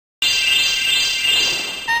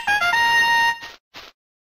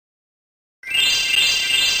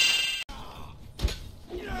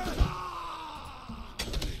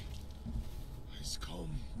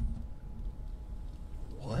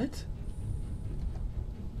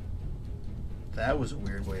That was a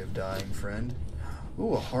weird way of dying, friend.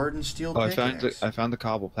 Ooh, a hardened steel pickaxe. I found the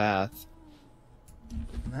cobble path.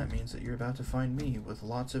 And that means that you're about to find me with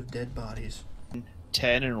lots of dead bodies.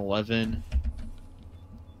 10 and 11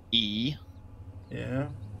 E. Yeah.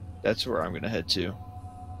 That's where I'm gonna head to. 10,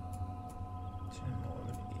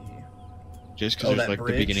 11, E. Just because there's like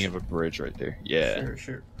bridge? the beginning of a bridge right there. Yeah. Sure,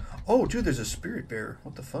 sure. Oh, dude, there's a spirit bearer.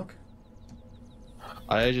 What the fuck?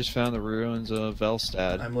 I just found the ruins of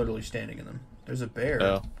Velstad. I'm literally standing in them. There's a bear.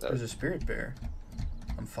 Oh, there's a spirit bear.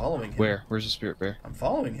 I'm following him. Where? Where's the spirit bear? I'm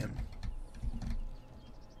following him.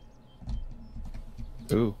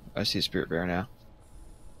 Ooh, I see a spirit bear now.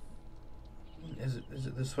 Is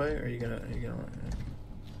it this way? Or are you gonna?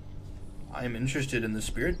 I'm interested in the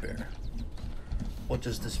spirit bear. What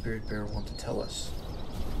does the spirit bear want to tell us?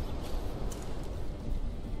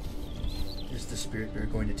 Is the spirit bear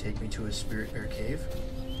going to take me to a spirit bear cave?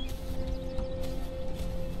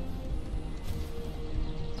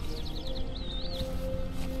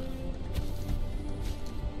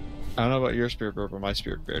 I don't know about your spirit bear, but my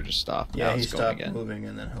spirit bear just stopped. Yeah, now he it's going stopped again. moving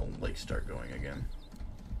and then he'll like start going again.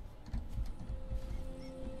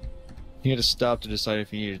 He had to stop to decide if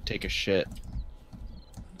he needed to take a shit.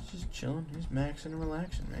 He's just chilling. He's maxing and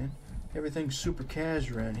relaxing, man. Everything's super cash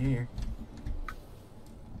around here.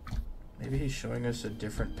 Maybe he's showing us a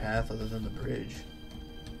different path other than the bridge.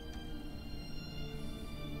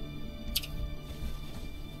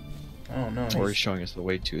 I don't know. Or he's showing us the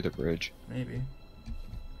way to the bridge. Maybe.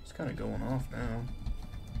 He's kind of going off now.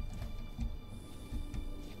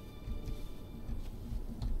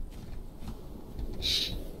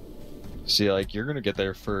 See, like, you're gonna get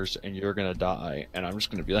there first, and you're gonna die, and I'm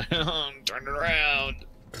just gonna be like, turn around.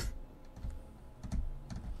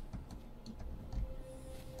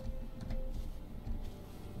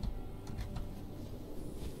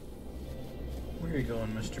 Where are you going,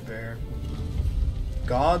 Mr. Bear?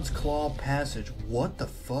 God's Claw Passage. What the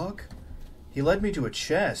fuck? He led me to a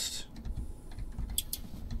chest.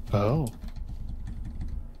 Oh.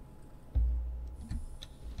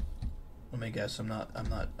 Let me guess. I'm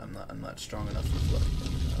not strong enough to float.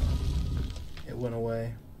 It went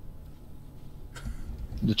away.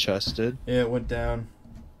 The chest did? Yeah, it went down.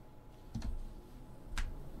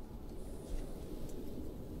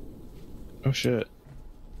 Oh shit.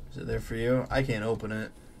 Is it there for you? I can't open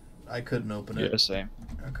it. I couldn't open it. Yeah, same.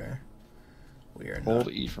 Okay. We are Hold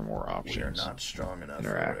not. E for more options. We are not strong enough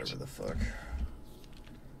Interact. or whatever the fuck.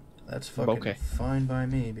 That's fucking fine by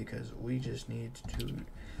me because we just need to.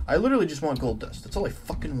 I literally just want gold dust. That's all I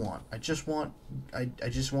fucking want. I just want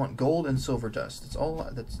gold and silver dust. That's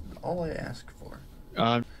all I ask for.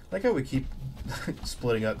 Like how we keep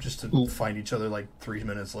splitting up just to find each other like 3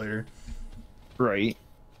 minutes later. Right.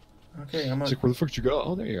 Okay, It's like, where the fuck did you go?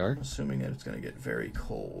 Oh, there you are. I'm assuming that it's gonna get very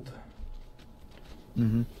cold.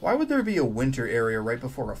 Mm-hmm. Why would there be a winter area right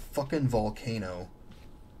before a fucking volcano?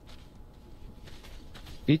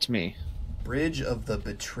 Beats me. Bridge of the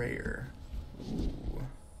Betrayer. Ooh.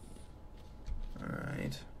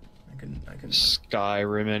 Alright. I can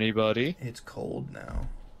Skyrim, anybody? It's cold now.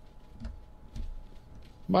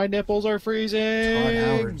 My nipples are freezing! Todd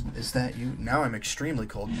Howard, is that you? Now I'm extremely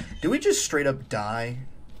cold. Did we just straight up die?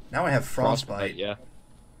 Now I have frostbite. Yeah.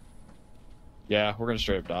 Yeah, we're gonna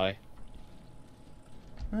straight up die.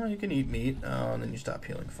 Oh, you can eat meat. Oh, and then you stop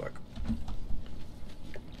healing. Fuck.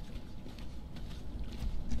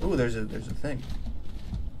 Ooh, there's a thing.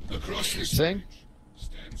 Across this Thing?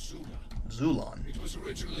 stands Zula. Zulon. It was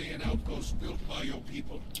originally an outpost built by your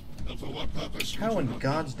people. But for what purpose? How in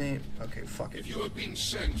God's name? Okay, fuck it. If you have been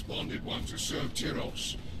sent, bonded one to serve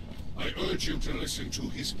Tyros, I urge you to listen to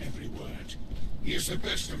his every word. He is the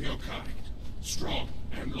best of your kind, strong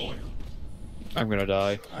and loyal. I'm gonna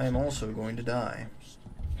die. I am also going to die.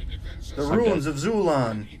 And The ruins of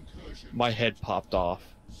Zulon. My head popped off.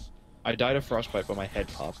 I died of frostbite, but my head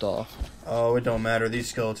popped off. Oh, it don't matter. These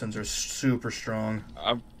skeletons are super strong.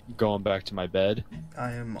 I'm going back to my bed.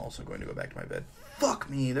 I am also going to go back to my bed. Fuck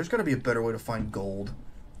me. There's got to be a better way to find gold.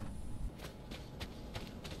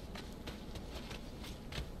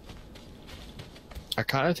 I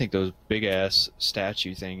kind of think those big ass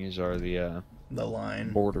statue things are the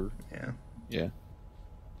line. border. Yeah. Yeah.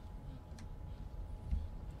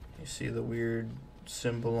 You see the weird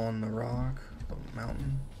symbol on the rock, the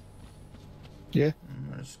mountain? Yeah.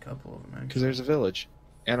 There's a couple of them, actually. Because there's a village.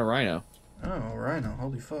 And a rhino. Oh, a rhino.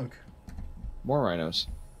 Holy fuck. More rhinos.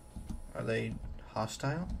 Are they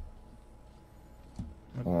hostile?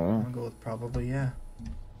 I'm Oh. gonna go with probably, yeah.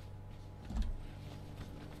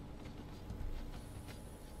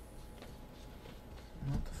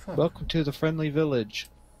 What the fuck? Welcome to the friendly village.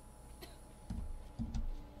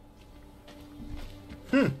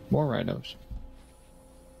 More rhinos.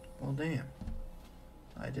 Well, damn.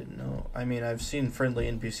 I didn't know. I mean, I've seen friendly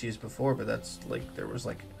NPCs before, but that's like it was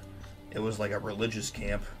like a religious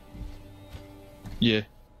camp. Yeah.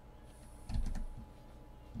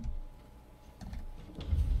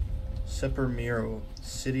 Sepermiro,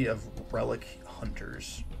 city of relic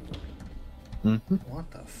hunters. Mm-hmm.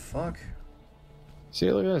 What the fuck?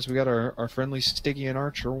 See, look at this. We got our friendly Stygian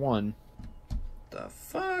Archer 1. The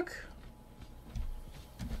fuck?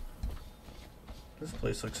 This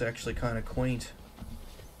place looks actually kind of quaint.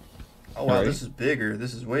 Oh wow, right. This is bigger.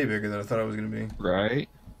 This is way bigger than I thought it was gonna be. Right?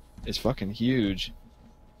 It's fucking huge.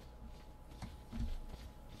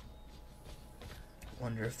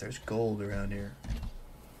 Wonder if there's gold around here.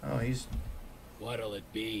 Oh, he's What'll it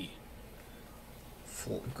be?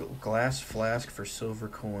 glass flask for silver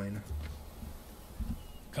coin.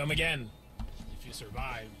 Come again, if you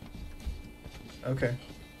survive. Okay.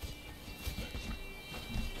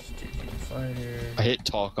 Stygian fighter. I hit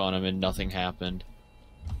talk on him and nothing happened.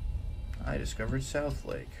 I discovered South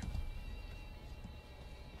Lake.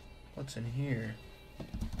 What's in here?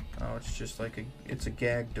 Oh, it's just like it's a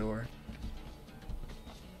gag door.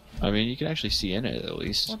 I mean, you can actually see in it at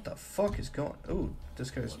least. What the fuck is going? Ooh, this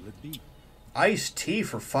guy's What'll it be? iced tea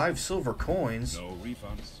for 5 silver coins. No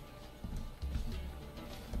refunds.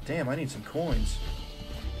 Damn, I need some coins.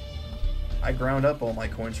 I ground up all my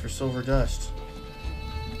coins for silver dust.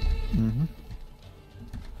 Mm-hmm.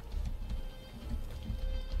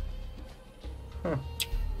 Huh.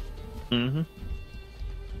 Mm-hmm.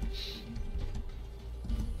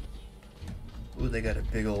 Ooh, they got a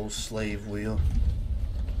big old slave wheel.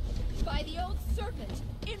 By the old serpent,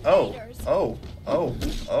 Oh, invaders.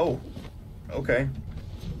 oh. Okay.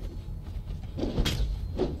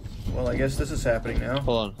 Well, I guess this is happening now.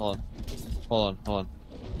 Hold on.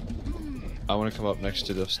 I want to come up next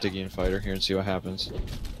to the Stygian fighter here and see what happens.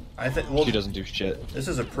 I think. Well, She doesn't do shit. this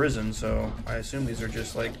is a prison, so I assume these are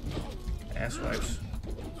just like ass wipes.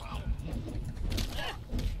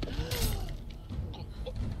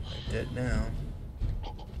 They're dead now.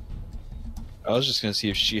 I was just gonna see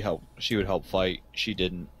if she would help fight. She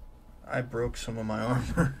didn't. I broke some of my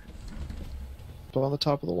armor. But on the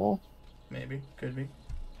top of the wall. Maybe, could be.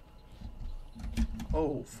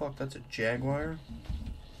 Oh fuck, that's a jaguar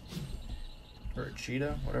or a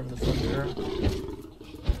cheetah, whatever the fuck they are.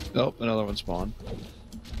 Nope, another one spawned.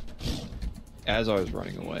 As I was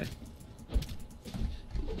running away.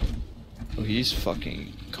 Oh, he's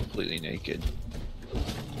fucking completely naked.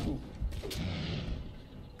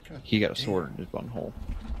 God He got a damn. sword in his bunghole.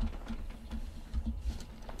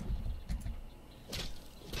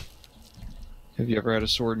 Have you ever had a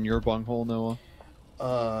sword in your bunghole, Noah?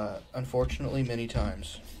 Unfortunately, many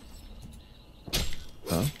times.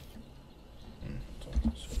 Huh?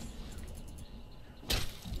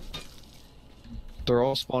 They're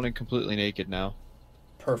all spawning completely naked now.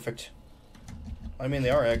 Perfect. I mean, they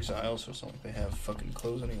are exiles, so it's not like they have fucking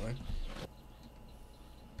clothes anyway.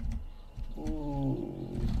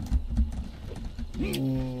 Ooh.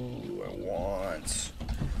 Ooh,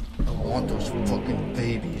 I want those fucking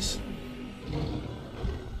babies.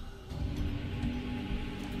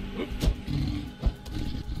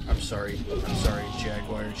 I'm sorry,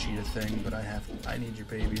 Jaguar cheetah thing, but I need your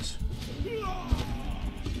babies.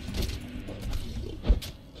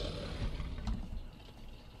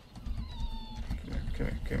 Come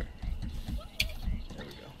here. There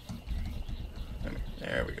we go.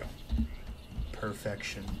 There we go.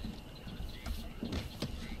 Perfection.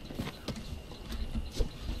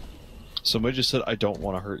 Somebody just said, I don't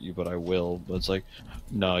want to hurt you, but I will. But it's like,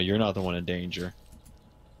 no, you're not the one in danger.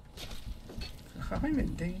 I'm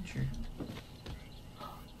in danger.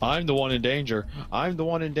 I'm the one in danger. I'm the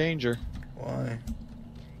one in danger. Why?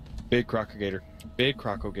 Big crocagator. Big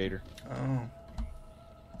crocogator. Oh.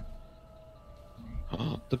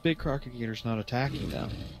 The big crocagator's not attacking now.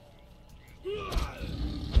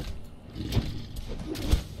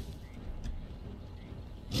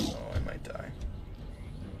 Oh, I might die.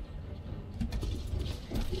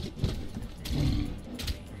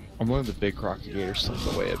 I'm letting the big crocagator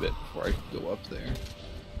slip away a bit before I go up there.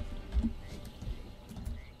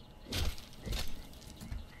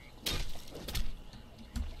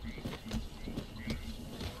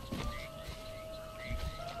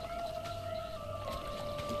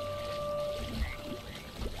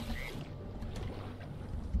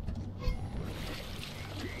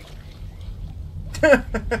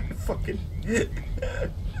 Fucking.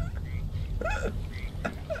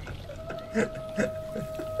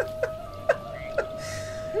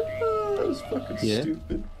 Oh, that was fucking Yeah.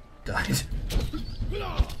 stupid. Died.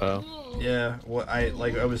 Oh. Yeah, what I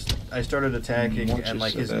started attacking and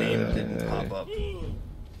like his name didn't pop up.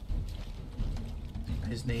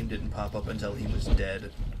 His name didn't pop up until he was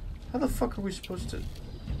dead. How the fuck are we supposed to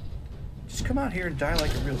just come out here and die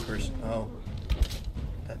like a real person? Oh.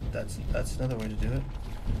 That's another way to do it.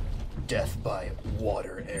 Death by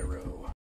water arrow.